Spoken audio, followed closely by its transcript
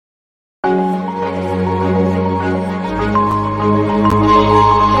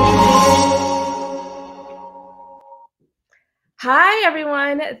Hi,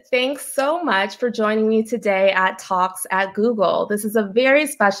 everyone. Thanks so much for joining me today at Talks at Google. This is a very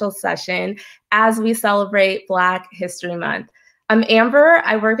special session as we celebrate Black History Month. I'm Amber.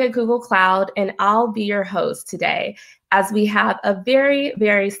 I work at Google Cloud, and I'll be your host today as we have a very,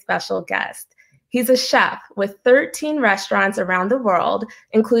 very special guest. He's a chef with 13 restaurants around the world,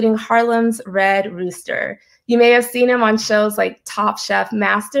 including Harlem's Red Rooster. You may have seen him on shows like Top Chef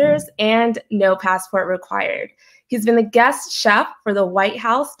Masters and No Passport Required. He's been the guest chef for the White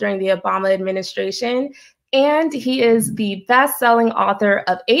House during the Obama administration, and he is the best-selling author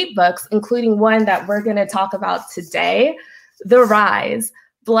of 8 books, including one that we're going to talk about today, The Rise: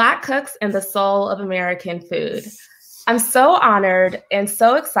 Black Cooks and the Soul of American Food. I'm so honored and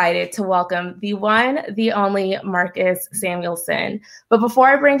so excited to welcome the one, the only Marcus Samuelsson. But before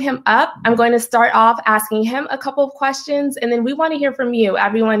I bring him up, I'm going to start off asking him a couple of questions, and then we want to hear from you,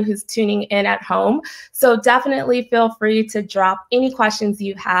 everyone who's tuning in at home. So definitely feel free to drop any questions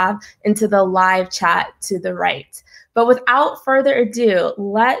you have into the live chat to the right. But without further ado,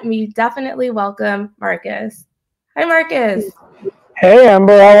 let me definitely welcome Marcus. Hi, Marcus. Hey,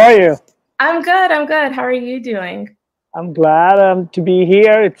 Amber, how are you? I'm good. I'm good. How are you doing? I'm glad to be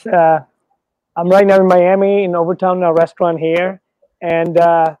here. I'm right now in Miami in Overtown, a restaurant here, and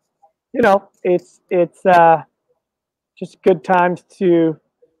it's just good times to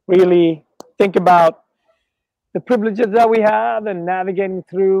really think about the privileges that we have and navigating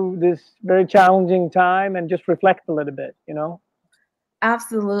through this very challenging time and just reflect a little bit,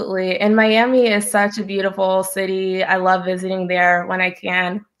 Absolutely. And Miami is such a beautiful city. I love visiting there when I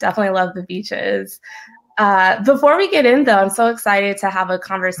can. Definitely love the beaches. Before we get in, though, I'm so excited to have a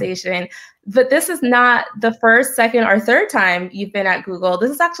conversation. But this is not the first, second, or third time you've been at Google. This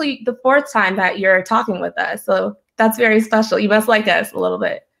is actually the 4th time that you're talking with us. So that's very special. You must like us a little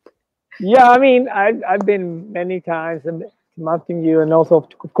bit. Yeah, I mean, I've been many times to Mountain View and also,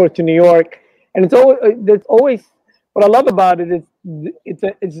 of course, to New York. And there's always what I love about it is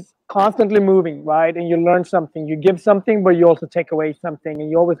it's constantly moving, right? And you learn something. You give something, but you also take away something, and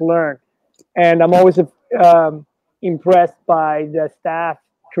you always learn. And I'm always impressed by the staff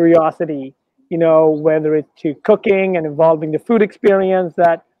curiosity, whether it's to cooking and involving the food experience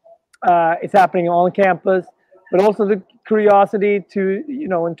that is happening on campus, but also the curiosity to,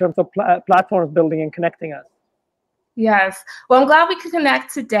 in terms of platforms building and connecting us. Yes. Well, I'm glad we could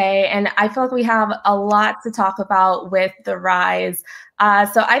connect today, and I feel like we have a lot to talk about with The Rise.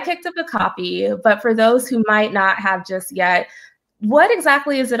 So I picked up a copy, but for those who might not have just yet, what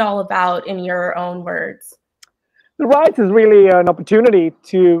exactly is it all about in your own words? The Rise is really an opportunity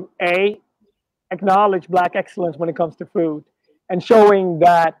to, acknowledge Black excellence when it comes to food and showing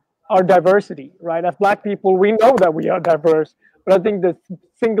that our diversity, right? As Black people, we know that we are diverse, but I think the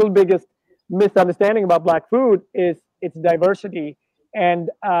single biggest misunderstanding about Black food is its diversity. And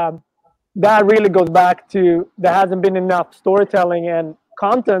that really goes back to there hasn't been enough storytelling and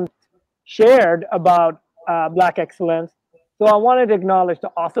content shared about Black excellence. So I wanted to acknowledge the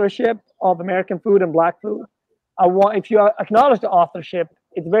authorship of American food and Black food. If you acknowledge the authorship,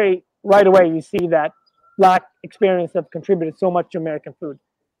 it's very right away you see that Black experience have contributed so much to American food.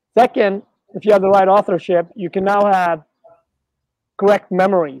 Second, if you have the right authorship, you can now have correct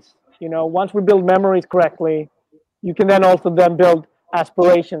memories. Once we build memories correctly, you can then also build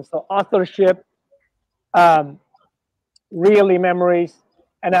aspirations. So authorship, really memories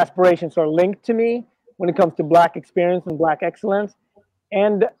and aspirations are linked to me when it comes to Black experience and Black excellence.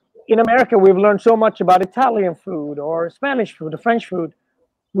 And in America, we've learned so much about Italian food or Spanish food or French food.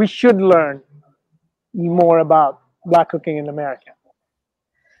 We should learn more about Black cooking in America.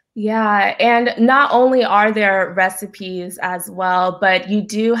 Yeah, and not only are there recipes as well, but you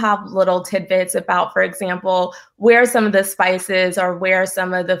do have little tidbits about, for example, where some of the spices or where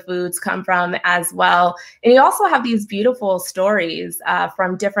some of the foods come from as well. And you also have these beautiful stories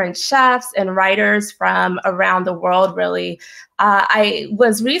from different chefs and writers from around the world, really. I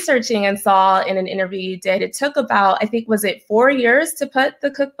was researching and saw in an interview you did, it took about, I think, was it 4 years to put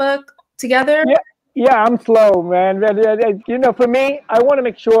the cookbook together? Yeah, I'm slow, man. For me, I want to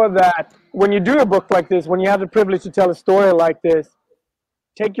make sure that when you do a book like this, when you have the privilege to tell a story like this,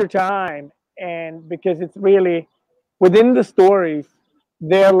 take your time. And because it's really within the stories,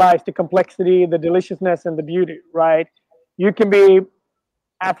 there lies the complexity, the deliciousness, and the beauty, right? You can be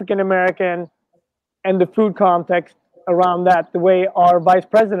African American and the food context around that, the way our vice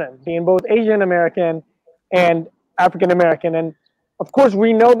president being both Asian American and African American. And of course,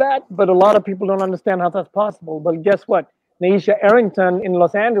 we know that, but a lot of people don't understand how that's possible. But guess what? Naisha Arrington in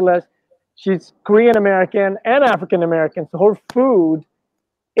Los Angeles, she's Korean American and African American. So her food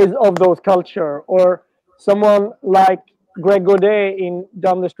is of those culture. Or someone like Greg Godet in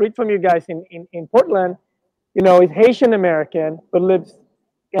down the street from you guys in Portland, you know, is Haitian American but lives,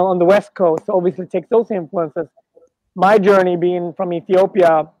 you know, on the West Coast. So obviously takes those influences. My journey being from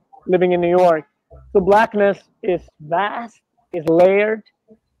Ethiopia, living in New York. So blackness is vast, is layered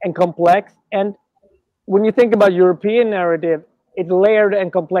and complex. And when you think about European narrative, it's layered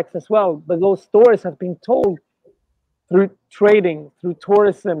and complex as well. But those stories have been told through trading, through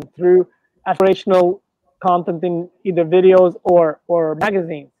tourism, through aspirational content in either videos or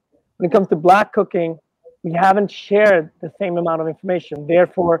magazines. When it comes to black cooking, we haven't shared the same amount of information.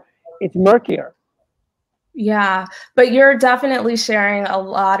 Therefore, it's murkier. Yeah, but you're definitely sharing a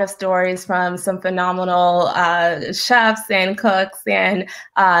lot of stories from some phenomenal chefs and cooks and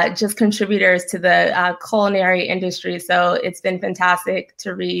just contributors to the culinary industry. So it's been fantastic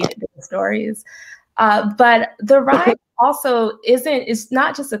to read the stories. But the Rise also it's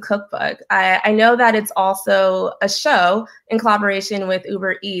not just a cookbook. I know that it's also a show in collaboration with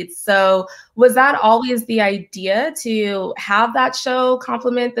Uber Eats. So was that always the idea to have that show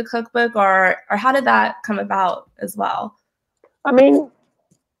complement the cookbook, or how did that come about as well? I mean,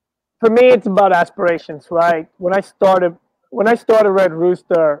 for me, it's about aspirations, right? When I started Red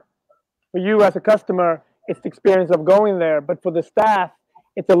Rooster, for you as a customer, it's the experience of going there. But for the staff,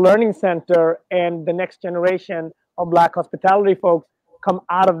 it's a learning center, and the next generation of Black hospitality folks come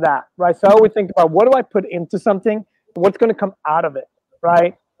out of that, right? So I always think about, what do I put into something? What's going to come out of it,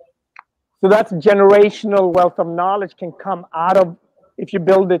 right? So that's generational wealth of knowledge can come out of if you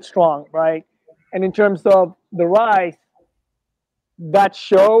build it strong, right? And in terms of the Rise, that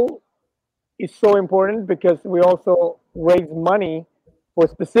show is so important because we also raise money for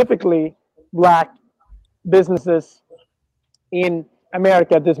specifically Black businesses in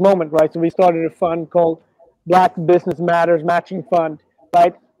America at this moment, right? So we started a fund called Black Business Matters Matching Fund,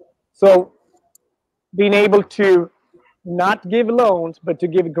 right? So being able to not give loans, but to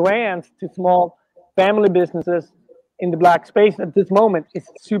give grants to small family businesses in the Black space at this moment is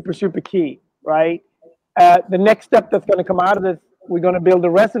super, super key, right? The next step that's going to come out of this, we're going to build a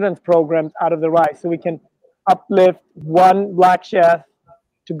residence program out of the Rise, so we can uplift one Black chef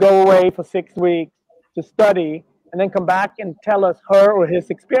to go away for 6 weeks to study and then come back and tell us her or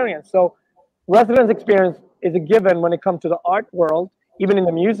his experience. So residence experience is a given when it comes to the art world, even in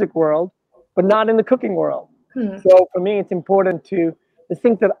the music world, but not in the cooking world. So for me, it's important to the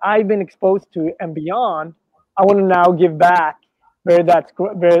things that I've been exposed to and beyond, I want to now give back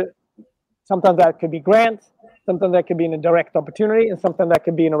where sometimes that could be grants, sometimes that could be in a direct opportunity, and sometimes that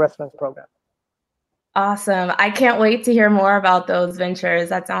could be in a residence program. Awesome. I can't wait to hear more about those ventures.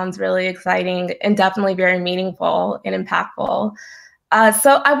 That sounds really exciting and definitely very meaningful and impactful.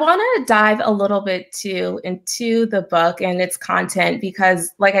 So I want to dive a little bit too into the book and its content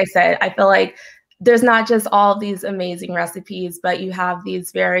because, like I said, I feel like there's not just all these amazing recipes, but you have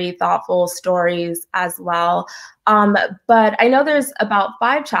these very thoughtful stories as well. But I know there's about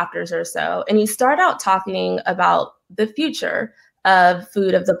 5 chapters or so, and you start out talking about the future of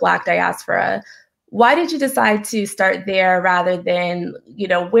food of the Black diaspora. Why did you decide to start there rather than, you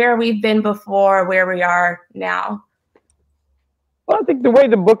know, where we've been before, where we are now? Well, I think the way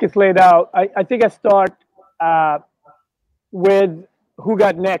the book is laid out, I think I start with who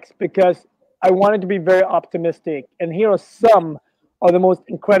got next because I wanted to be very optimistic. And here are some of the most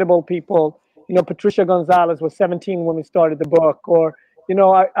incredible people. You know, Patricia Gonzalez was 17 when we started the book. Or, you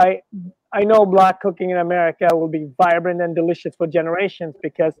know, I know Black cooking in America will be vibrant and delicious for generations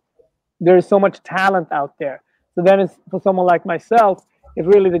because there's so much talent out there. So then it's, for someone like myself, it's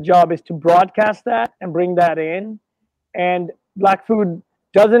really the job is to broadcast that and bring that in. And Black food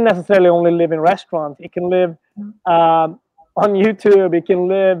doesn't necessarily only live in restaurants. It can live on YouTube. It can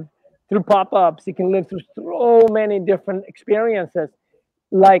live through pop-ups. It can live through so many different experiences,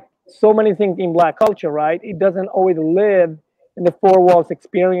 like so many things in Black culture, right? It doesn't always live in the four walls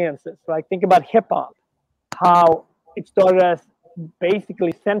experiences. Like think about hip-hop, how it started as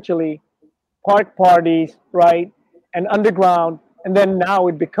basically essentially park parties, right, and underground, and then now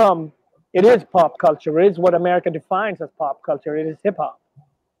it is pop culture. It is what America defines as pop culture. It is hip hop.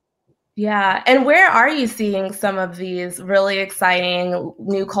 Yeah. And where are you seeing some of these really exciting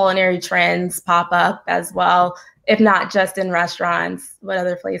new culinary trends pop up as well, if not just in restaurants? What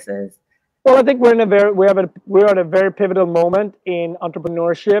other places? Well, I think we're at a very pivotal moment in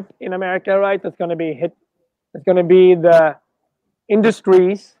entrepreneurship in America, right? That's going to be the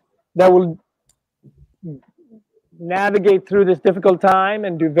industries that will navigate through this difficult time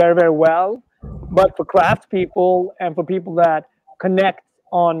and do very, very well. But for craft people and for people that connect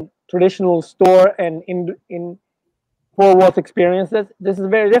on traditional store and in four walls experiences, this is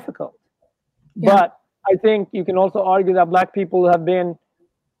very difficult. Yeah. But I think you can also argue that Black people have been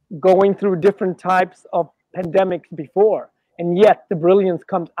going through different types of pandemics before, and yet the brilliance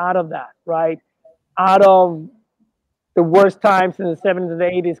comes out of that, right? Out of the worst times in the 70s and the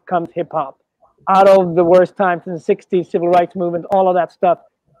 80s comes hip hop. Out of the worst times in the 60s, civil rights movement, all of that stuff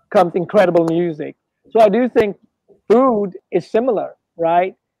comes incredible music. So I do think food is similar,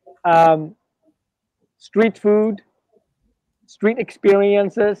 right? Um, Street food, street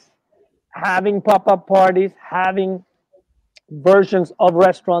experiences, having pop-up parties, having versions of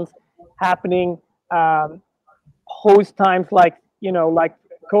restaurants happening host times like like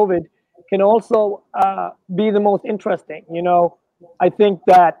COVID can also be the most interesting. I think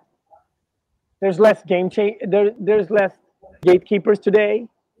that there's less there's less gatekeepers today.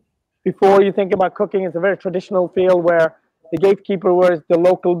 Before, you think about cooking, it's a very traditional field where the gatekeeper was the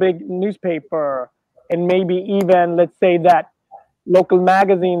local big newspaper, and maybe even, let's say, that local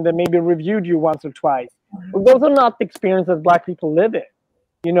magazine that maybe reviewed you once or twice. But those are not the experiences Black people live in.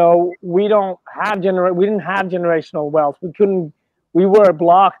 We don't have we didn't have generational wealth. We were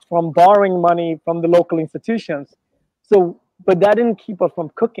blocked from borrowing money from the local institutions. So, but that didn't keep us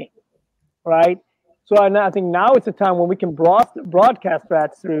from cooking, right? So I think now it's a time when we can broadcast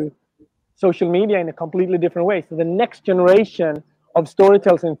that through social media in a completely different way. So the next generation of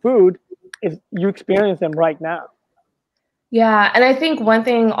storytellers in food is you experience them right now. Yeah, and I think one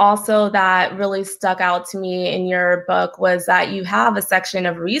thing also that really stuck out to me in your book was that you have a section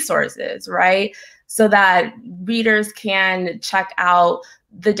of resources, right? So that readers can check out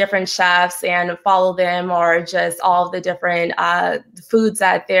the different chefs and follow them, or just all of the different foods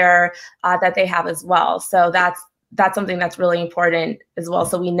that they have as well. So that's something that's really important as well,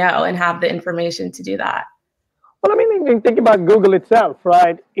 so we know and have the information to do that. Well, I mean, think about Google itself,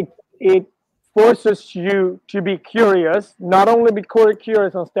 right? It forces you to be curious, not only be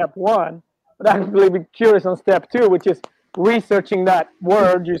curious on step one, but actually be curious on step two, which is researching that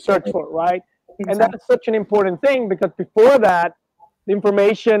word you search for, right? Exactly. And that's such an important thing, because before that, the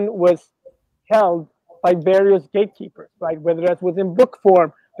information was held by various gatekeepers, right? Whether that was in book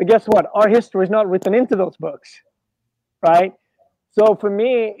form, but guess what? Our history is not written into those books, right? So for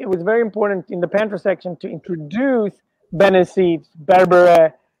me, it was very important in the pantry section to introduce Beneseeds,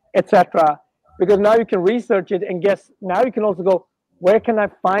 Berbere, etc., because now you can research it, and now you can also go, where can I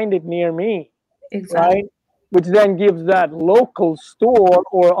find it near me? Exactly. Right? Which then gives that local store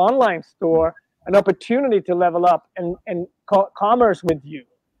or online store an opportunity to level up and commerce with you,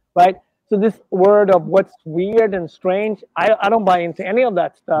 right? So this word of what's weird and strange, I don't buy into any of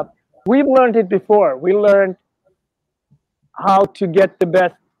that stuff. We've learned it before. We learned how to get the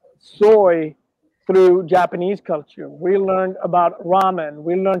best soy through Japanese culture. We learned about ramen.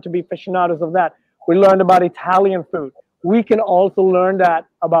 We learned to be aficionados of that. We learned about Italian food. We can also learn that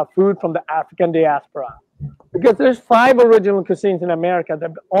about food from the African diaspora, because there's 5 original cuisines in America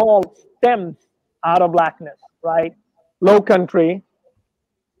that all stems out of Blackness, right? Low country,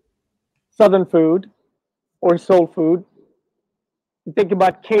 Southern food, or soul food. You think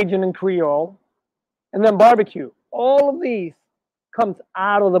about Cajun and Creole, and then barbecue. All of these comes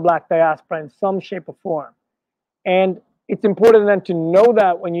out of the Black diaspora in some shape or form. And it's important then to know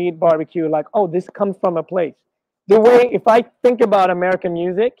that when you eat barbecue, like, oh, this comes from a place. The way, if I think about American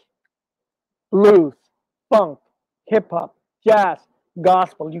music, blues, funk, hip hop, jazz,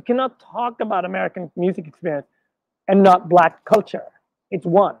 gospel, you cannot talk about American music experience and not Black culture. It's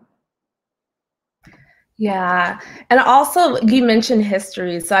one. Yeah. And also, you mentioned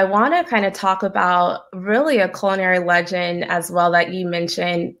history. So I want to kind of talk about really a culinary legend as well that you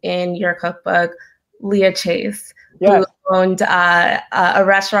mentioned in your cookbook, Leah Chase, yes, who owned a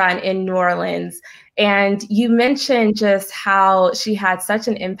restaurant in New Orleans. And you mentioned just how she had such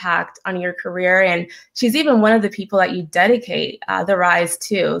an impact on your career. And she's even one of the people that you dedicate The Rise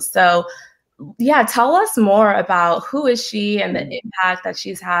to. So yeah, tell us more about who is she and the impact that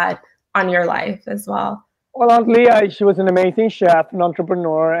she's had on your life as well. Well, Aunt Leah, she was an amazing chef, an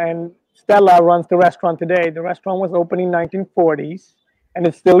entrepreneur, and Stella runs the restaurant today. The restaurant was opened in 1940s, and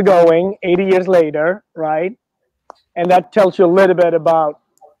it's still going 80 years later, right? And that tells you a little bit about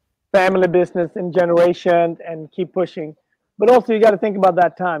family business and generation and keep pushing. But also, you got to think about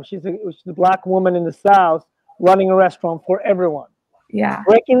that time. She's a Black woman in the South running a restaurant for everyone. Yeah.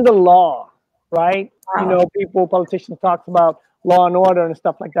 Breaking the law, right? Wow. Politicians talk about law and order and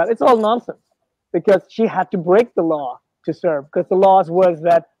stuff like that. It's all nonsense, because she had to break the law to serve, because the laws was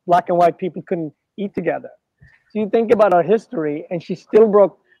that Black and white people couldn't eat together. So you think about our history, and she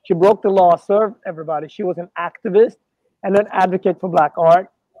broke the law, served everybody. She was an activist and an advocate for Black art.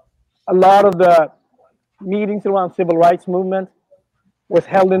 A lot of the meetings around civil rights movement was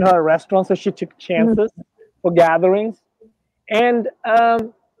held in her restaurant, so she took chances for gatherings. And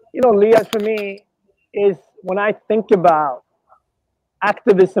Leah, for me, is when I think about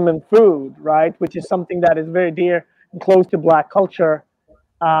activism in food, right, which is something that is very dear and close to Black culture,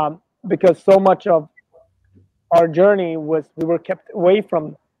 because so much of our journey was we were kept away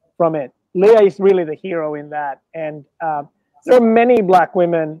from it. Leah is really the hero in that, and there are many Black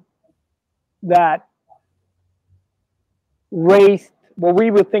women that raised what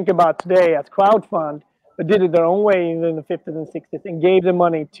we would think about today as crowdfund, but did it their own way in the 50s and 60s and gave the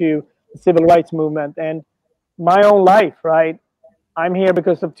money to the civil rights movement. And my own life, right? I'm here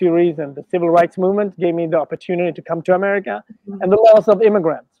because of two reasons. The civil rights movement gave me the opportunity to come to America, and the loss of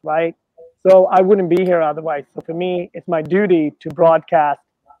immigrants, right? So I wouldn't be here otherwise. So for me, it's my duty to broadcast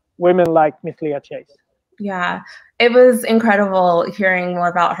women like Miss Leah Chase. Yeah, it was incredible hearing more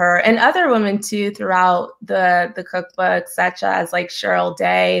about her and other women too throughout the cookbook, such as like Cheryl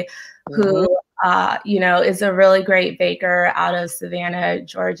Day, who is a really great baker out of Savannah,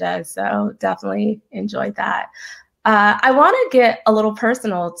 Georgia. So definitely enjoyed that. I want to get a little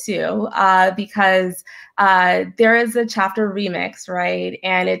personal too, because there is a chapter remix, right?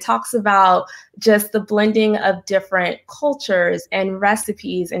 And it talks about just the blending of different cultures and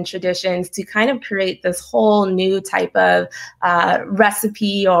recipes and traditions to kind of create this whole new type of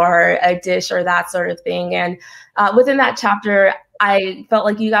recipe or a dish or that sort of thing. And within that chapter, I felt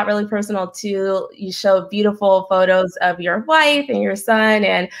like you got really personal too. You showed beautiful photos of your wife and your son,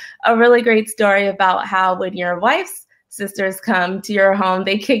 and a really great story about how when your wife's sisters come to your home,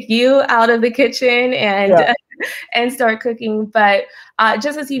 they kick you out of the kitchen and and start cooking. But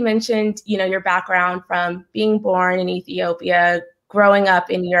just as you mentioned, your background from being born in Ethiopia, growing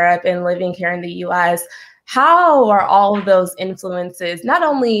up in Europe, and living here in the U.S., how are all of those influences not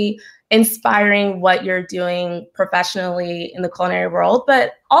only inspiring what you're doing professionally in the culinary world,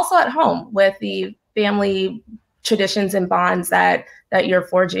 but also at home with the family traditions and bonds that you're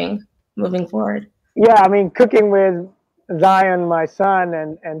forging moving forward? Yeah, I mean, cooking with Zion, my son,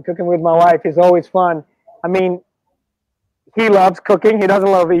 and cooking with my wife is always fun. I mean, he loves cooking. He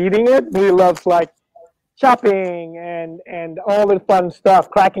doesn't love eating it. He loves like chopping and all the fun stuff,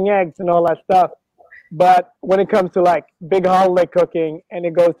 cracking eggs and all that stuff. But when it comes to like big holiday cooking and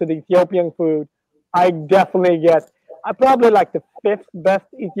it goes to the Ethiopian food, I probably like the 5th best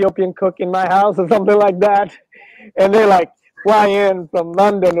Ethiopian cook in my house or something like that. And they like fly in from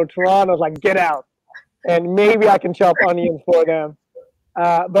London or Toronto, like get out. And maybe I can chop onions for them.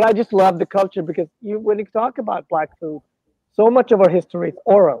 But I just love the culture because when you talk about Black food, so much of our history is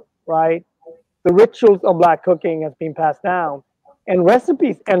oral, right? The rituals of Black cooking has been passed down, and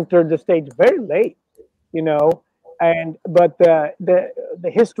recipes entered the stage very late. But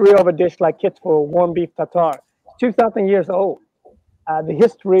the history of a dish like kitfo, warm beef tartare, 2,000 years old. The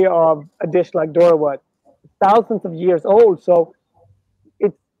history of a dish like dorawat, thousands of years old. So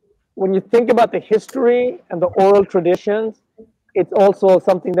when you think about the history and the oral traditions, it's also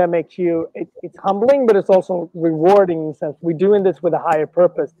something that makes it's humbling, but it's also rewarding in a sense. We're doing this with a higher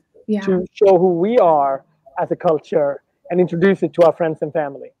purpose to show who we are as a culture and introduce it to our friends and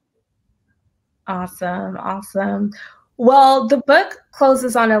family. Awesome. Awesome. Well, the book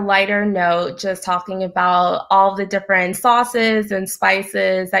closes on a lighter note, just talking about all the different sauces and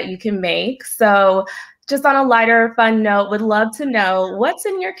spices that you can make. So just on a lighter, fun note, would love to know what's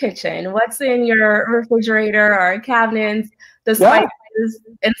in your kitchen, what's in your refrigerator or cabinets, the spices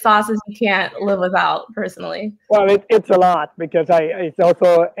and sauces you can't live without personally. Well, it's a lot because it's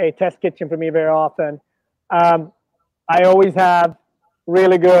also a test kitchen for me very often. I always have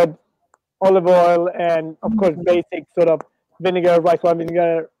really good olive oil and, of course, basic sort of vinegar, rice wine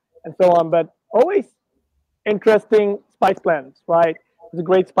vinegar, and so on. But always interesting spice blends, right? There's a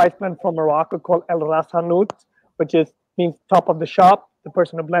great spice blend from Morocco called El Ras Hanout, which means top of the shop, the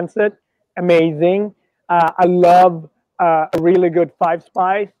person who blends it. Amazing. I love a really good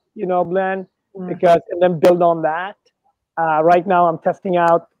 5-spice, blend, and then build on that. Right now I'm testing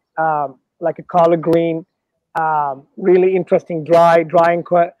out like a collard green, really interesting drying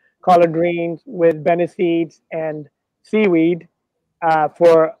collard greens with bene seeds and seaweed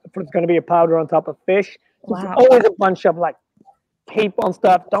for it's going to be a powder on top of fish. So it's always a bunch of like tape on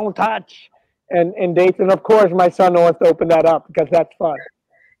stuff, don't touch, and dates. And of course, my son wants to open that up because that's fun.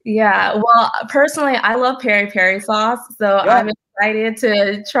 Yeah, well, personally, I love peri peri sauce, so I'm excited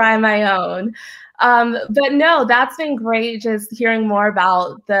to try my own. But no, that's been great just hearing more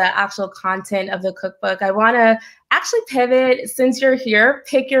about the actual content of the cookbook. I want to actually pivot, since you're here,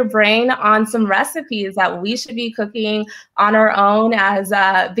 pick your brain on some recipes that we should be cooking on our own as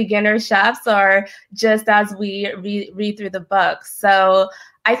beginner chefs, or just as we read through the book. So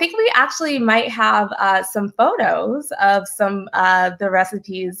I think we actually might have some photos of some the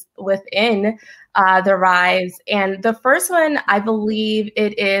recipes within the Rise. And the first one, I believe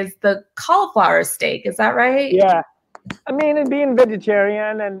it is the cauliflower steak. Is that right? Yeah. I mean, and being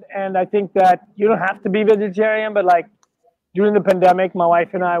vegetarian, and I think that you don't have to be vegetarian, but like during the pandemic, my wife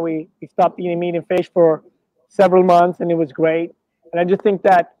and I, we stopped eating meat and fish for several months, and it was great. And I just think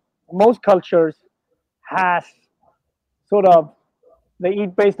that most cultures has sort of, they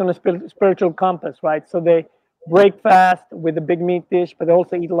eat based on a spiritual compass, right? So they break fast with a big meat dish, but they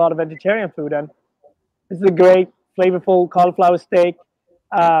also eat a lot of vegetarian food. And this is a great, flavorful cauliflower steak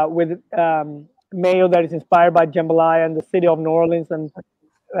with mayo that is inspired by jambalaya and the city of New Orleans and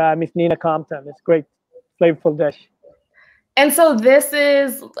Miss Nina Compton. It's a great, flavorful dish. And so this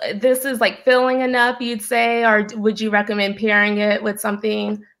is like filling enough, you'd say, or would you recommend pairing it with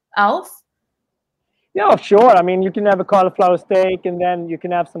something else? Yeah, sure. I mean, you can have a cauliflower steak, and then you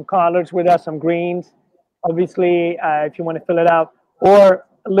can have some collards with us, some greens, obviously, if you want to fill it out, or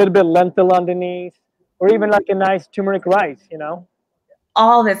a little bit of lentil underneath, or even like a nice turmeric rice, you know?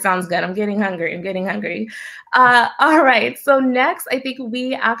 All of it sounds good. I'm getting hungry. I'm getting hungry. All right. So next, I think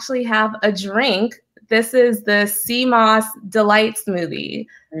we actually have a drink. This is the Sea Moss Delight Smoothie.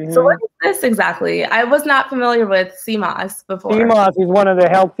 Mm-hmm. So what is this exactly? I was not familiar with sea moss before. Sea moss is one of the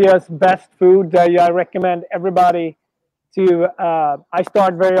healthiest, best foods that I recommend everybody to. I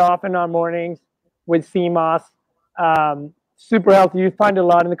start very often on mornings with sea moss. Super healthy. You find a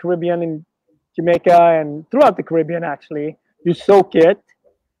lot in the Caribbean, in Jamaica, and throughout the Caribbean, actually. You soak it,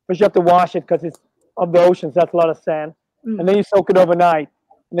 but you have to wash it because it's of the oceans. That's a lot of sand. And then you soak it overnight,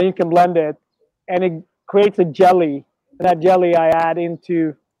 and then you can blend it, and it creates a jelly. And that jelly I add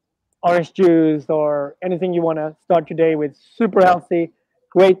into orange juice or anything you want to start your day with. Super healthy,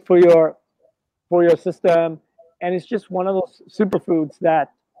 great for your system, and it's just one of those superfoods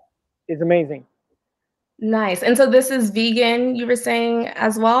that is amazing. Nice. And so this is vegan, you were saying,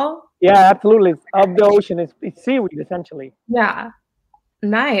 as well? Yeah, absolutely. It's of the ocean. It's seaweed, essentially. Yeah.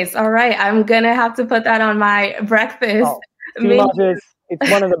 Nice. All right. I'm going to have to put that on my breakfast. Oh,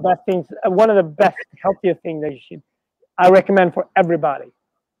 it's one of the best things, one of the best, healthiest things that I recommend for everybody.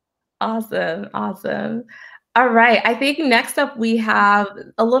 Awesome. Awesome. All right. I think next up we have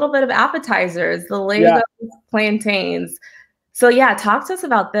a little bit of appetizers, the Lagos plantains. So yeah, talk to us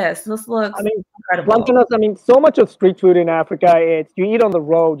about this. This looks incredible. Plantains, I mean, so much of street food in Africa, it's you eat on the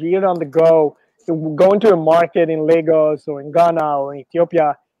road, you eat on the go. You go into a market in Lagos or in Ghana or in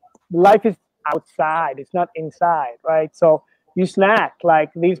Ethiopia. Life is outside. It's not inside, right? So you snack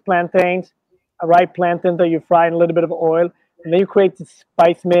like these plantains, ripe plantains that you fry in a little bit of oil, and then you create this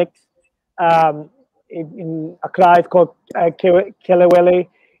spice mix. In Accra, it's called kelewele,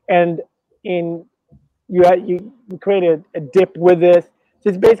 and you create a dip with this. So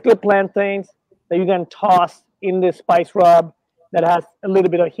it's basically plantains that you then toss in this spice rub that has a little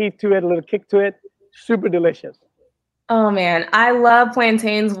bit of heat to it, a little kick to it. Super delicious. Oh man, I love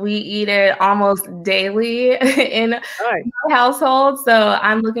plantains. We eat it almost daily in my household. So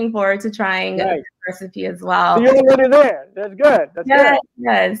I'm looking forward to trying the recipe as well. So you're already there. That's good. That's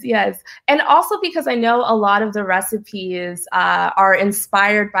good. Yes. And also because I know a lot of the recipes are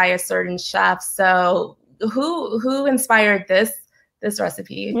inspired by a certain chef. So who inspired this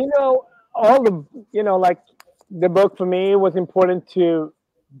recipe? You know, like the book for me was important to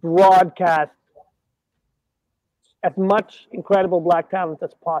broadcast as much incredible Black talent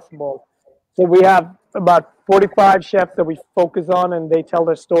as possible. So we have about 45 chefs that we focus on, and they tell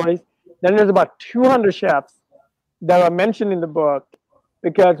their stories. Then there's about 200 chefs that are mentioned in the book,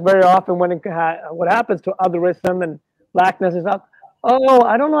 because very often when what happens to otherism and Blackness is up, oh,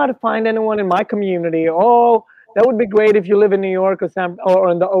 I don't know how to find anyone in my community. Oh, that would be great if you live in New York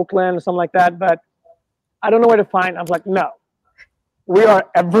or in the Oakland or something like that, but I don't know where to find. I'm like, no, we are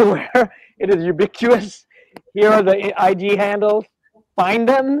everywhere. It is ubiquitous. Here are the IG handles. Find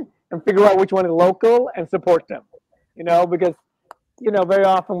them and figure out which one is local and support them. Because very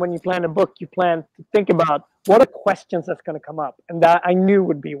often when you plan a book, you plan to think about what are questions that's going to come up, and that I knew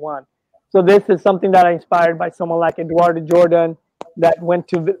would be one. So this is something that I inspired by someone like Eduardo Jordan that went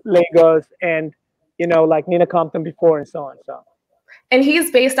to Lagos, and like Nina Compton before, and so on. So. And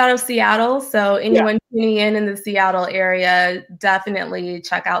he's based out of Seattle, so anyone tuning in the Seattle area, definitely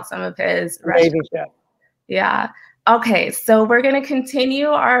check out some of his amazing chef. Yeah. Okay, so we're going to continue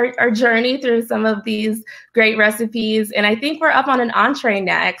our journey through some of these great recipes. And I think we're up on an entree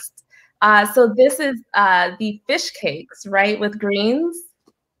next. So this is the fish cakes, right, with greens?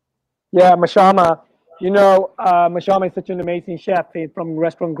 Yeah, Mashama. Mashama is such an amazing chef. He's from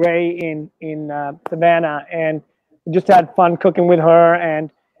Restaurant Gray in Savannah, and we just had fun cooking with her.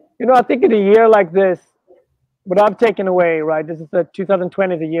 And I think in a year like this, what I've taken away, right? This is the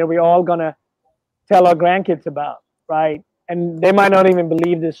 2020, the year we're all gonna tell our grandkids about, right? And they might not even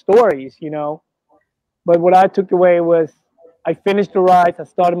believe the stories, But what I took away was I finished the rice. I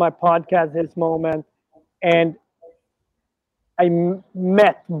started my podcast this moment, and I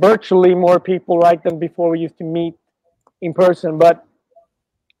met virtually more people right than before we used to meet in person. But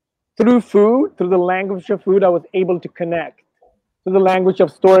through food, through the language of food, I was able to connect. Through the language of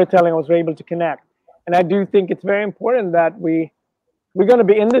storytelling, I was able to connect. And I do think it's very important that we're going to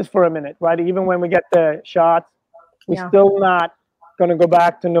be in this for a minute, right? Even when we get the shots, we're still not going to go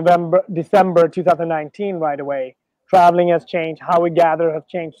back to December 2019 right away. Traveling has changed. How we gather has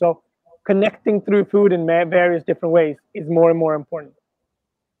changed. So connecting through food in various different ways is more and more important.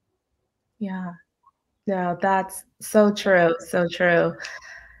 Yeah, no, that's so true. So true.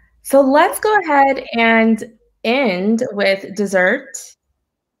 So let's go ahead and end with dessert.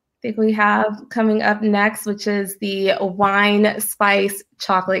 I think we have coming up next, which is the wine spice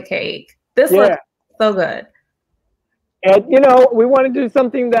chocolate cake. This looks so good. And, we want to do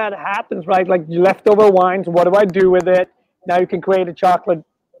something that happens, right? Like leftover wines. What do I do with it? Now you can create a chocolate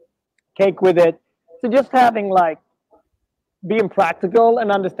cake with it. So just having being practical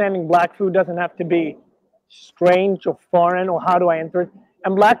and understanding Black food doesn't have to be strange or foreign, or how do I enter it?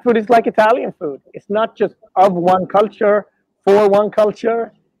 And Black food is like Italian food. It's not just of one culture, for one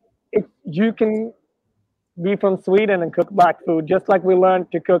culture. You can be from Sweden and cook Black food, just like we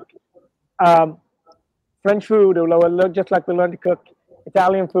learned to cook French food, or just like we learned to cook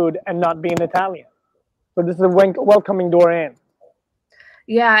Italian food and not be an Italian. So this is a welcoming door in.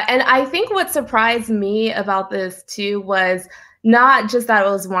 Yeah, and I think what surprised me about this too was not just that it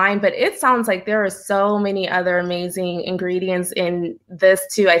was wine, but it sounds like there are so many other amazing ingredients in this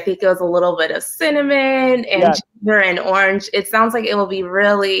too. I think it was a little bit of cinnamon and ginger and orange. It sounds like it will be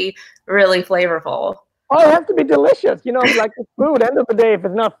really, really flavorful. Oh, it has to be delicious. Like it's food. End of the day, if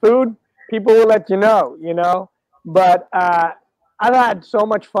it's not food, people will let you know. But I've had so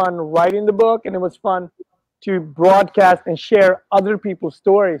much fun writing the book, and it was fun to broadcast and share other people's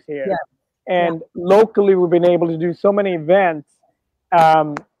stories here. Yeah. And locally, we've been able to do so many events.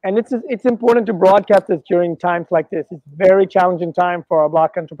 And it's important to broadcast this during times like this. It's a very challenging time for our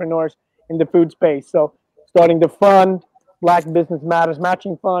Black entrepreneurs in the food space. So starting the fund, Black Business Matters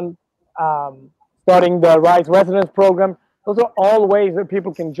Matching Fund, starting the Rise Residence Program. Those are all ways that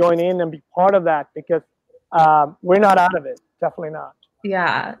people can join in and be part of that, because we're not out of it. Definitely not.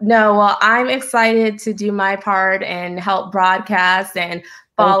 Yeah, no, well, I'm excited to do my part and help broadcast and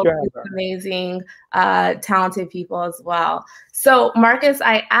follow these amazing, talented people as well. So Marcus,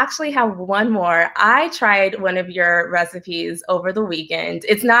 I actually have one more. I tried one of your recipes over the weekend.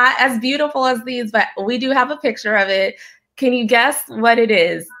 It's not as beautiful as these, but we do have a picture of it. Can you guess what it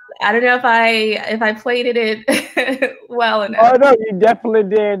is? I don't know if I plated it well enough. Oh no, you definitely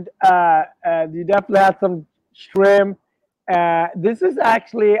did. You definitely had some shrimp. This is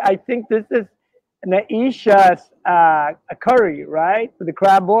actually, I think this is Naisha's a curry, right? With the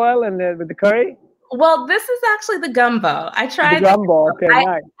crab boil and with the curry. Well, this is actually the gumbo. I tried the gumbo. Okay,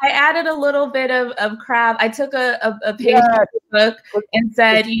 nice. I added a little bit of crab. I took a page book and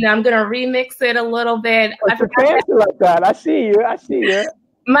said, I'm going to remix it a little bit. It's fancy like that. I see you.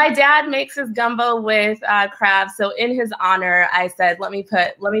 My dad makes his gumbo with crab, so in his honor, I said, let me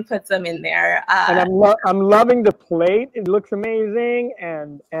put some in there. And I'm loving the plate. It looks amazing,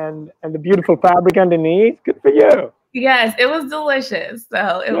 and the beautiful fabric underneath. Good for you. Yes, it was delicious.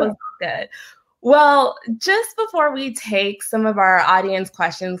 So it was good. Well, just before we take some of our audience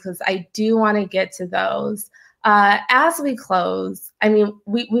questions, because I do want to get to those, as we close, I mean,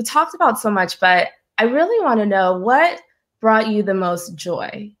 we talked about so much, but I really want to know what brought you the most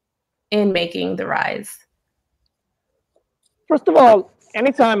joy in making The Rise? First of all,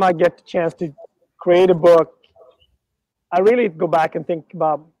 anytime I get the chance to create a book, I really go back and think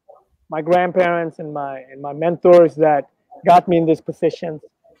about my grandparents and my mentors that got me in this position,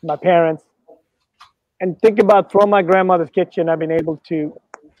 my parents, and think about from my grandmother's kitchen, I've been able to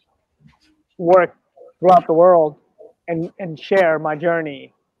work throughout the world and share my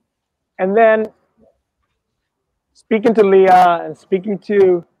journey. And then speaking to Leah and speaking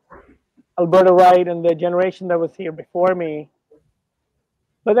to Alberta Wright and the generation that was here before me,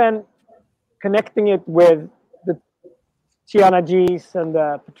 but then connecting it with Chiana G's and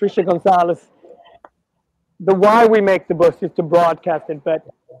Patricia Gonzalez. The why we make the books is to broadcast it, but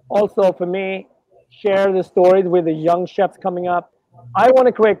also for me, share the stories with the young chefs coming up. I want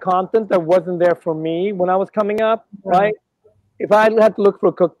to create content that wasn't there for me when I was coming up, right? If I had to look for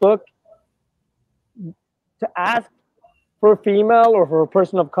a cookbook, to ask for a female or for a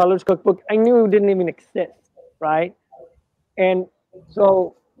person of color's cookbook, I knew it didn't even exist, right? And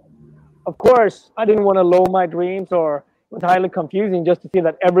so, of course, I didn't want to lower my dreams, or it was highly confusing just to see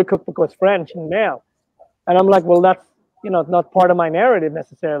that every cookbook was French and male. And I'm like, well, that's, not part of my narrative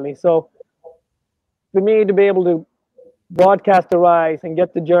necessarily. So for me to be able to broadcast the rise and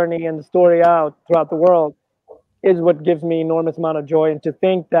get the journey and the story out throughout the world is what gives me enormous amount of joy. And to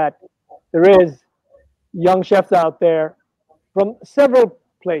think that there is young chefs out there from several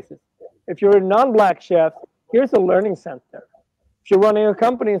places. If you're a non-Black chef, here's a learning center. If you're running a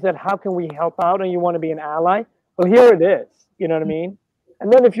company and said, how can we help out, and you want to be an ally, well, here it is. You know what I mean?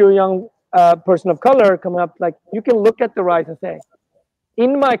 And then if you're a young person of color coming up, like, you can look at the rise and say,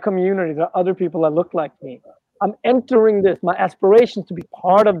 in my community, there are other people that look like me. I'm entering this. My aspirations to be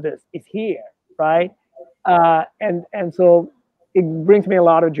part of this is here, right? And so it brings me a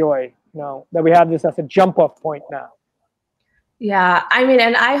lot of joy, that we have this as a jump-off point now. Yeah, I mean,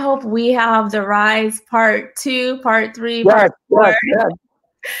 and I hope we have the rise part 2, part 3, part 4.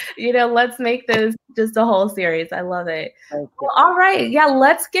 Let's make this just a whole series. I love it. Well, all right. Yeah,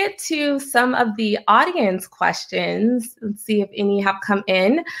 let's get to some of the audience questions and see if any have come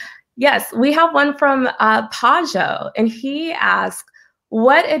in. Yes, we have one from Pajo, and he asked,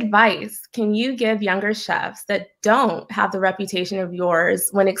 what advice can you give younger chefs that don't have the reputation of yours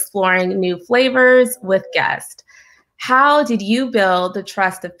when exploring new flavors with guests? How did you build the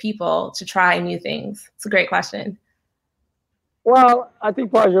trust of people to try new things? It's a great question. Well, I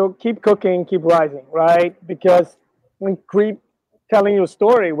think, Pajo, keep cooking, keep rising, right? Because when keep telling your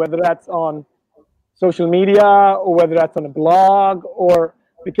story, whether that's on social media or whether that's on a blog, or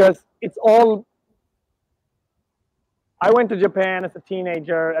because it's all. I went to Japan as a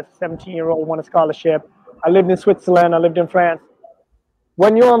teenager, as a 17-year-old, won a scholarship. I lived in Switzerland, I lived in France.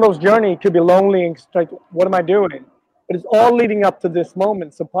 When you're on those journeys, it could be lonely and like, what am I doing? But it's all leading up to this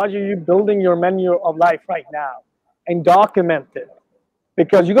moment. So, Pajo, you're building your menu of life right now and document it,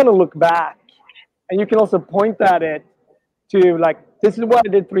 because you're going to look back and you can also point at it to, like, this is what I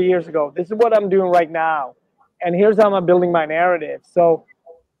did 3 years ago. This is what I'm doing right now. And here's how I'm building my narrative. So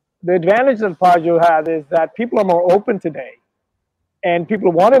the advantage that Pajo has is that people are more open today and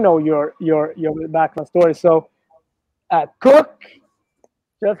people want to know your background story. So cook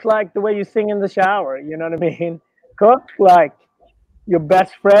just like the way you sing in the shower. You know what I mean? Cook like your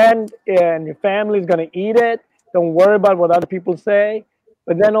best friend, and your family is going to eat it. Don't worry about what other people say.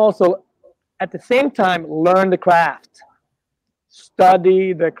 But then also, at the same time, learn the craft.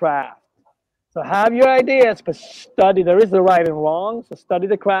 Study the craft. So have your ideas, but study. There is the right and wrong. So study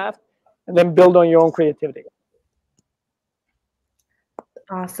the craft and then build on your own creativity.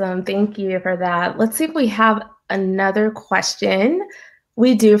 Awesome. Thank you for that. Let's see if we have another question.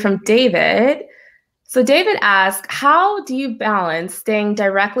 We do, from David. So David asks, how do you balance staying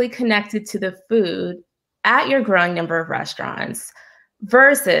directly connected to the food at your growing number of restaurants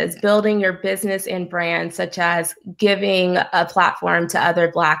versus building your business and brand, such as giving a platform to other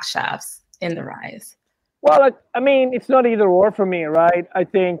Black chefs in the rise? Well, I mean, it's not either or for me, right? I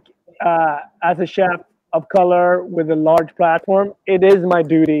think as a chef of color with a large platform, it is my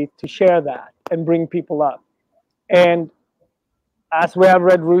duty to share that and bring people up. And as we have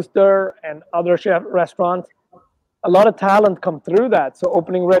Red Rooster and other chef restaurants, a lot of talent come through that. So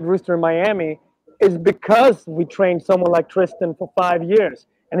opening Red Rooster in Miami is because we trained someone like Tristan for 5 years,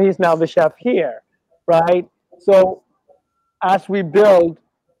 and he's now the chef here, right? So as we build,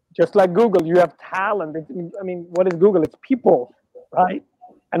 just like Google, you have talent. I mean, what is Google? It's people, right?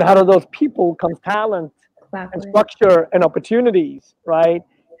 And out of those people comes talent and structure and opportunities, right?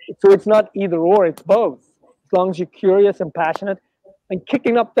 So it's not either or, it's both. As long as you're curious and passionate and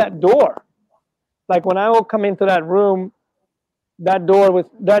kicking up that door. Like when I will come into that room,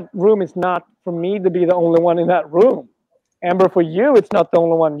 that room is not for me to be the only one in that room. Amber, for you, it's not the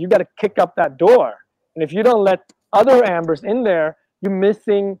only one. You got to kick up that door. And if you don't let other Ambers in there, you're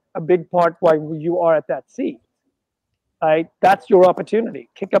missing a big part why you are at that seat. Right? That's your opportunity.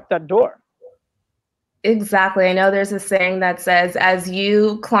 Kick up that door. Exactly. I know there's a saying that says, as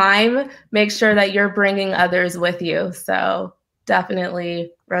you climb, make sure that you're bringing others with you. So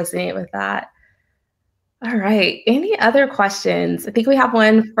definitely resonate with that. All right. Any other questions? I think we have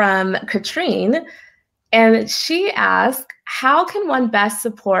one from Katrine, and she asked, how can one best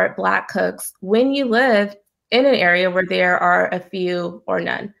support Black cooks when you live in an area where there are a few or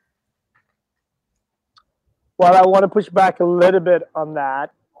none? Well, I want to push back a little bit on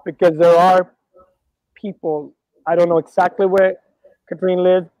that because there are people, I don't know exactly where Katrine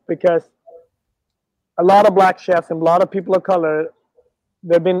lives, because a lot of Black chefs and a lot of people of color,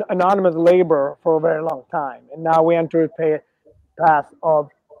 they've been anonymous labor for a very long time. And now we enter a path of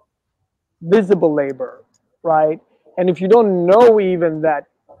visible labor, right? And if you don't know even that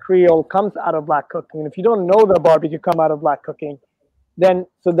Creole comes out of Black cooking, and if you don't know that barbecue come out of Black cooking, then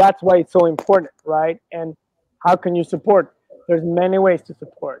so that's why it's so important, right? And how can you support? There's many ways to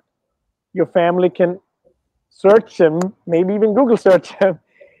support. Your family can search them, maybe even Google search them.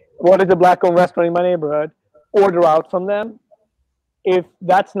 What is a Black-owned restaurant in my neighborhood? Order out from them. If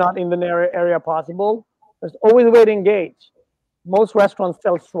that's not in the area possible, there's always a way to engage. Most restaurants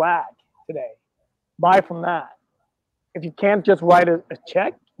sell swag today. Buy from that. If you can't just write a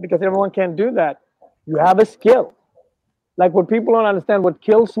check, because everyone can't do that, you have a skill. Like what people don't understand, what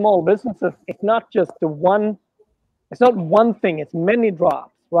kills small businesses, it's not just it's not one thing, it's many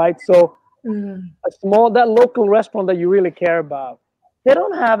drops, right? So that local restaurant that you really care about, they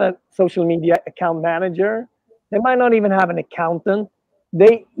don't have a social media account manager. They might not even have an accountant.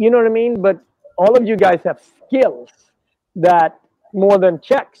 You know what I mean? But all of you guys have skills that more than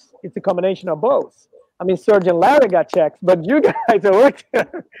checks. It's a combination of both. I mean, Surgeon Larry got checks, but you guys are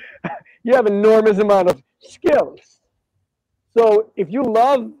working. You have enormous amount of skills. So if you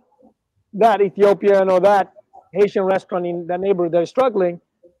love that Ethiopian or that Haitian restaurant in that neighborhood that is struggling,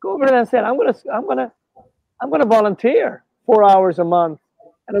 go over there and say, I'm gonna volunteer 4 hours a month,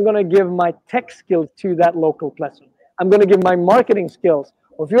 and I'm gonna give my tech skills to that local place. I'm gonna give my marketing skills.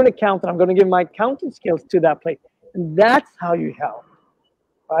 Or if you're an accountant, I'm gonna give my accounting skills to that place. And that's how you help,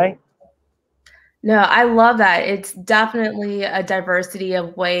 right? No, I love that. It's definitely a diversity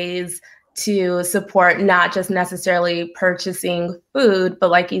of ways to support, not just necessarily purchasing food,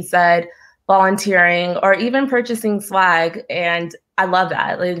 but like you said, volunteering or even purchasing swag. And I love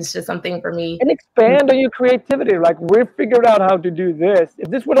that. It's just something for me. And expand on your creativity. Like, we figured out how to do this.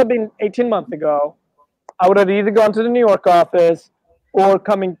 If this would have been 18 months ago, I would have either gone to the New York office or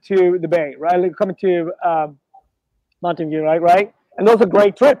coming to the Bay, right? Like coming to Mountain View, right? And those are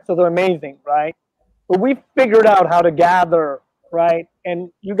great trips. Those are amazing, right? But we figured out how to gather, right? And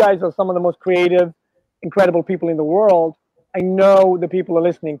you guys are some of the most creative, incredible people in the world. I know the people who are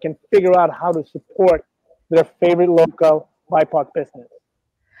listening can figure out how to support their favorite local BIPOC business.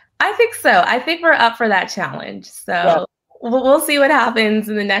 I think so. I think we're up for that challenge. So we'll see what happens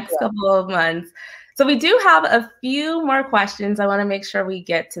in the next couple of months. So we do have a few more questions. I want to make sure we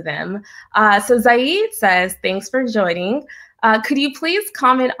get to them. So Zaid says, thanks for joining. Could you please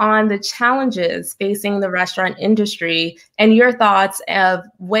comment on the challenges facing the restaurant industry and your thoughts of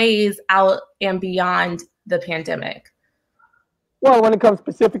ways out and beyond the pandemic? Well, when it comes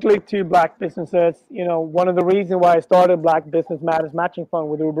specifically to Black businesses, one of the reasons why I started Black Business Matters Matching Fund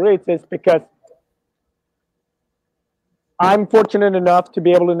with Uber Eats is because I'm fortunate enough to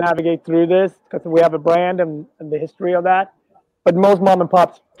be able to navigate through this because we have a brand and the history of that, but most mom and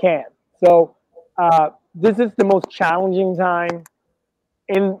pops can't. So this is the most challenging time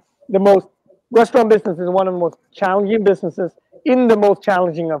restaurant business is one of the most challenging businesses in the most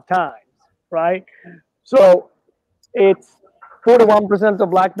challenging of times, right? So it's 41% of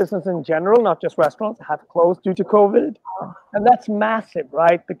Black business in general, not just restaurants, have closed due to COVID. And that's massive,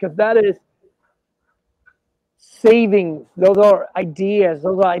 right? Because that is savings. Those are ideas.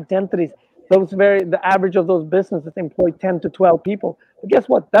 Those are identities. The average of those businesses employ 10 to 12 people. But guess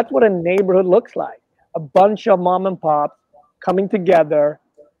what? That's what a neighborhood looks like. A bunch of mom and pops coming together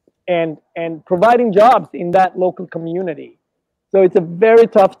and providing jobs in that local community. So it's a very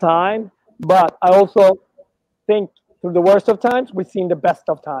tough time, but I also think through the worst of times, we've seen the best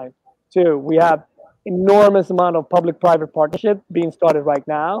of times too. We have enormous amount of public-private partnership being started right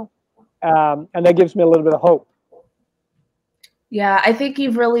now, and that gives me a little bit of hope. Yeah, I think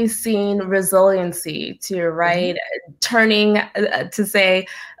you've really seen resiliency too, right? Turning to say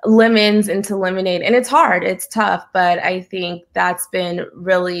lemons into lemonade. And it's hard, it's tough, but I think that's been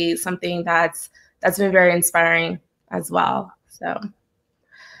really something that's been very inspiring as well. So,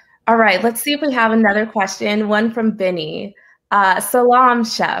 all right, let's see if we have another question. One from Benny. Salam,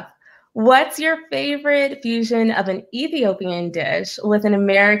 chef. What's your favorite fusion of an Ethiopian dish with an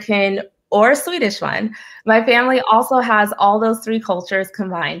American or Swedish one? My family also has all those three cultures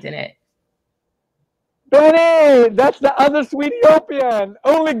combined in it. Benny, that's the other sweet Ethiopian.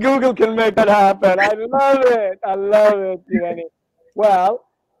 Only Google can make that happen. I love it. I love it, Benny. Well,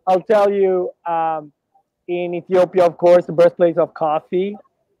 I'll tell you, in Ethiopia, of course, the birthplace of coffee,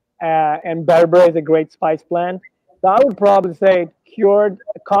 and Berber is a great spice blend. So I would probably say cured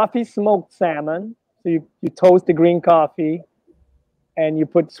coffee smoked salmon. So you toast the green coffee and you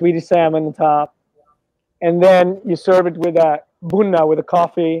put Swedish salmon on top. And then you serve it with a bunna, with a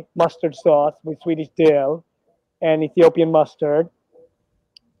coffee mustard sauce with Swedish dill and Ethiopian mustard.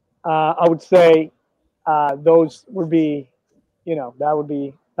 I would say those would be, that would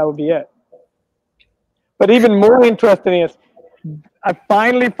be it. But even more interesting is I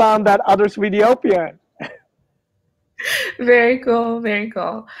finally found that other Swediopian. Very cool. Very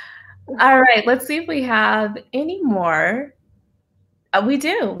cool. All right. Let's see if we have any more. We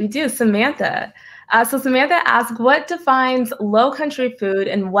do. Samantha. So Samantha asks, what defines low country food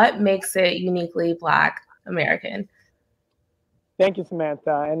and what makes it uniquely Black American? Thank you,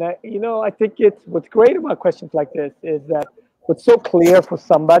 Samantha. And I think what's great about questions like this is that what's so clear for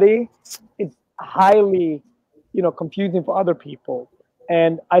somebody, it's highly, confusing for other people.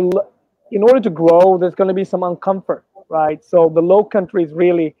 And in order to grow, there's going to be some uncomfort, right? So the low country is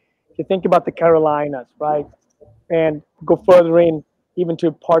really, if you think about the Carolinas, right, and go further in, even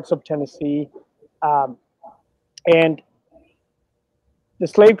to parts of Tennessee, and the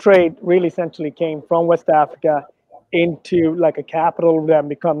slave trade really essentially came from West Africa into like a capital that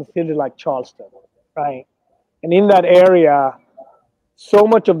becomes a city like Charleston, right? And in that area, so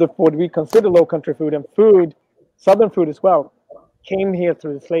much of the food we consider low country food and food, Southern food as well, came here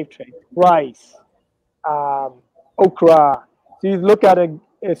through the slave trade. Rice, okra. So you look at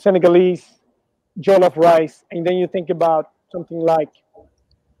a Senegalese jollof rice, and then you think about something like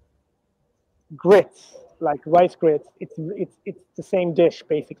grits, like rice grits. It's the same dish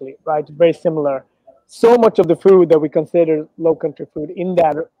basically, right? Very similar. So much of the food that we consider low country food in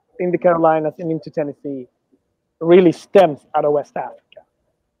the Carolinas and into Tennessee really stems out of West Africa.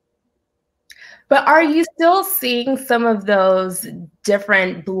 But are you still seeing some of those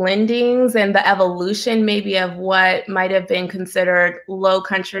different blendings and the evolution maybe of what might have been considered low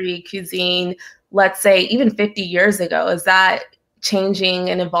country cuisine, let's say even 50 years ago? Is that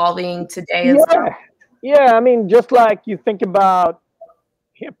changing and evolving today as well? Yeah, I mean, just like you think about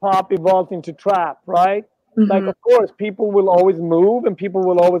hip hop evolved into trap, right? Mm-hmm. Like, of course, people will always move and people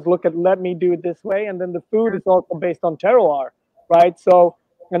will always look at, let me do it this way. And then the food is also based on terroir, right? So,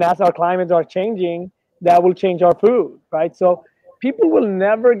 and as our climates are changing, that will change our food, right? So people will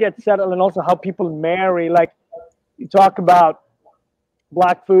never get settled. And also how people marry, like you talk about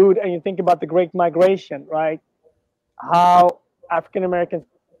Black food and you think about the Great Migration, right? How African Americans,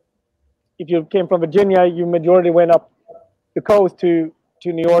 if you came from Virginia, you majority went up the coast to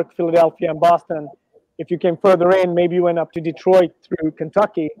New York, Philadelphia, and Boston. If you came further in, maybe you went up to Detroit through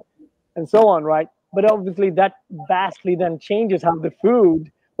Kentucky and so on, right? But obviously that vastly then changes how the food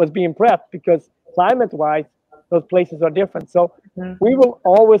was being prepped because climate-wise, those places are different. So we will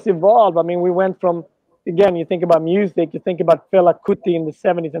always evolve. I mean, we went from, again, you think about music, you think about Fela Kuti in the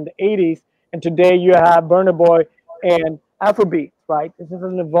 70s and the 80s, and today you have Burna Boy and Afrobeat, right? This is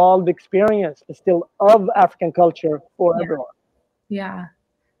an evolved experience, but still of African culture for everyone. Yeah,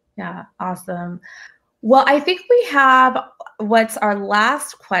 awesome. Well, I think we have what's our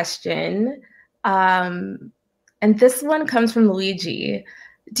last question. And this one comes from Luigi.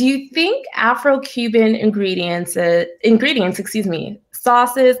 Do you think Afro-Cuban ingredients,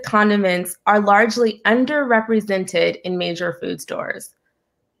 sauces, condiments are largely underrepresented in major food stores?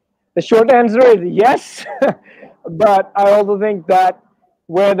 The short answer is yes. But I also think that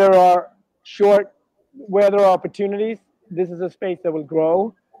where there are opportunities, this is a space that will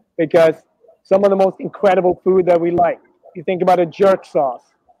grow because some of the most incredible food that we like, you think about a jerk sauce,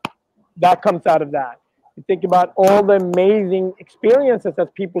 that comes out of that. You think about all the amazing experiences as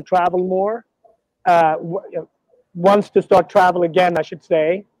people travel more, wants to start travel again, I should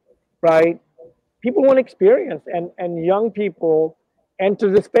say, right? People want experience, and young people enter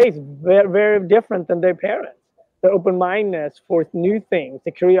the space very, very different than their parents. The open-mindedness for new things,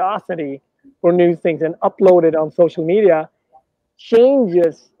 the curiosity for new things, and upload it on social media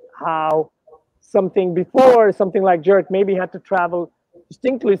changes how something like jerk maybe had to travel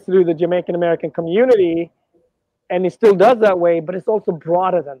distinctly through the Jamaican American community, and it still does that way, but it's also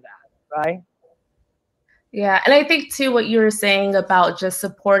broader than that, right? Yeah, and I think too what you were saying about just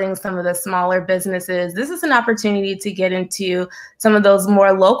supporting some of the smaller businesses, this is an opportunity to get into some of those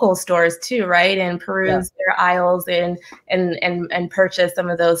more local stores too, right? And peruse their aisles and purchase some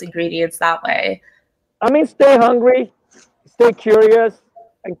of those ingredients that way. I mean, stay hungry, stay curious,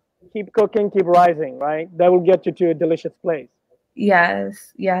 and keep cooking, keep rising, right? That will get you to a delicious place.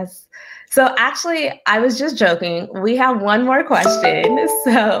 Yes, yes. So actually, I was just joking. We have one more question.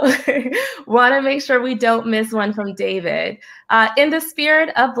 So want to make sure we don't miss one from David. In the spirit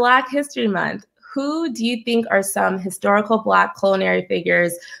of Black History Month, who do you think are some historical Black culinary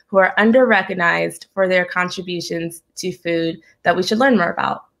figures who are under-recognized for their contributions to food that we should learn more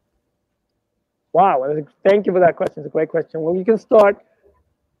about? Wow, thank you for that question. It's a great question. Well, you can start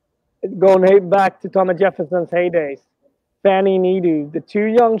going back to Thomas Jefferson's heydays. Fanny and Edu, the two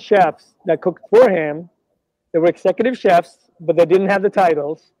young chefs that cooked for him, they were executive chefs, but they didn't have the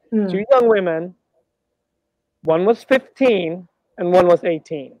titles. Two young women, one was 15 and one was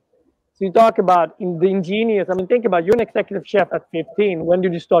 18. So you talk about the ingenious, I mean, think about, you're an executive chef at 15. When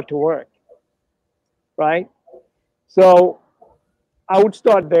did you start to work? Right? So I would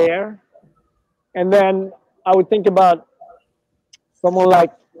start there. And then I would think about someone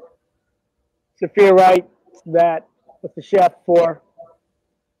like Sophia Wright, that was the chef for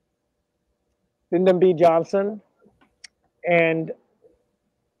Lyndon B. Johnson. And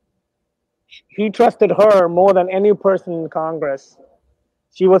he trusted her more than any person in Congress.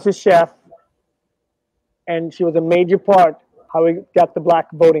 She was his chef, and she was a major part how he got the Black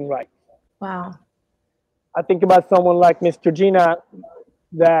voting right. Wow. I think about someone like Miss Georgina,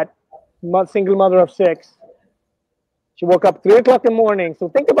 that single mother of 6. She woke up 3 o'clock in the morning. So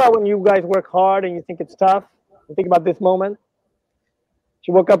think about when you guys work hard and you think it's tough. And think about this moment.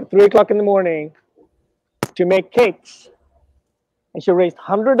 She woke up at 3 o'clock in the morning to make cakes, and she raised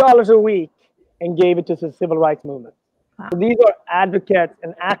 $100 a week and gave it to the civil rights movement. Wow. So these are advocates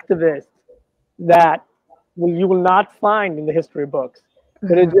and activists that you will not find in the history books.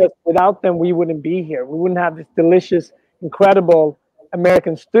 But it's just, without them, we wouldn't be here. We wouldn't have this delicious, incredible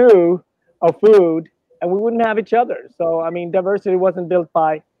American stew of food, and we wouldn't have each other. So, I mean, diversity wasn't built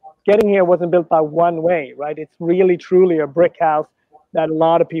by, getting here wasn't built by one way, right? It's really, truly a brick house that a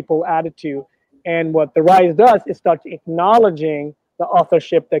lot of people added to. And what the Rise does is start acknowledging the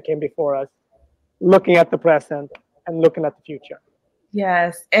authorship that came before us, looking at the present and looking at the future.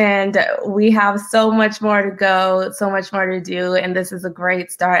 Yes, and we have so much more to go, so much more to do, and this is a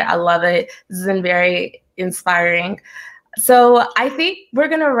great start. I love it. This has been very inspiring. So I think we're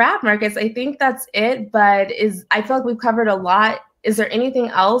going to wrap, Marcus. I think that's it, but I feel like we've covered a lot. Is there anything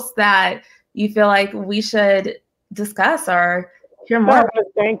else that you feel like we should discuss or hear more?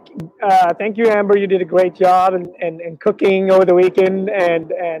 Thank you, Amber. You did a great job in cooking over the weekend,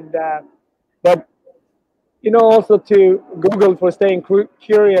 but you know, also to Google for staying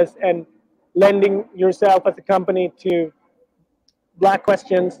curious and lending yourself as a company to Black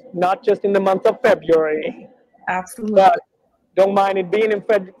questions, not just in the month of February. Absolutely. But don't mind it being in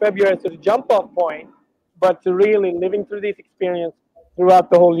February as a jump-off point, but to really living through this experience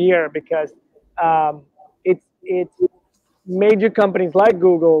throughout the whole year, because it's major companies like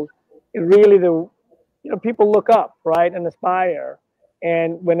Google, it really people look up, right, and aspire.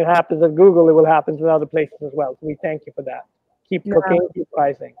 And when it happens at Google, it will happen in other places as well. So we thank you for that. Keep cooking, keep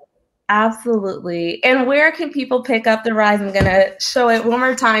rising. Absolutely. And where can people pick up The Rise? I'm going to show it one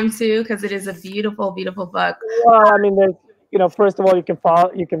more time too, because it is a beautiful, beautiful book. Well, I mean, first of all,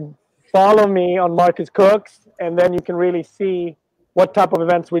 you can follow me on Marcus Cooks, and then you can really see what type of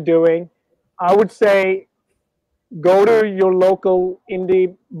events we're doing. I would say go to your local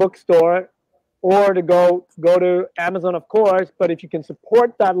indie bookstore, or to go to Amazon, of course. But if you can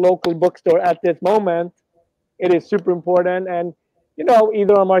support that local bookstore at this moment, it is super important. And,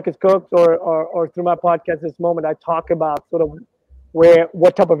 either on Marcus Cooks or through my podcast this moment, I talk about sort of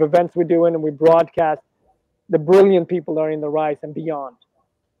what type of events we're doing, and we broadcast the brilliant people that are in the Rise and beyond.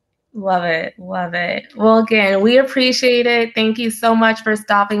 Love it. Love it. Well, again, we appreciate it. Thank you so much for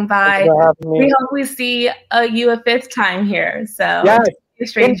stopping by. We hope we see you a fifth time here. So yes,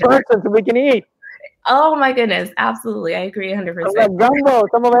 in person so we can eat. Oh my goodness. Absolutely. I agree 100%. Gumbo,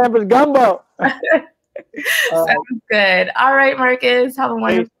 some of Amber's gumbo. Sounds good. All right, Marcus. Have a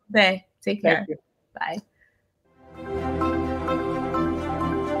wonderful day. Take care. Bye.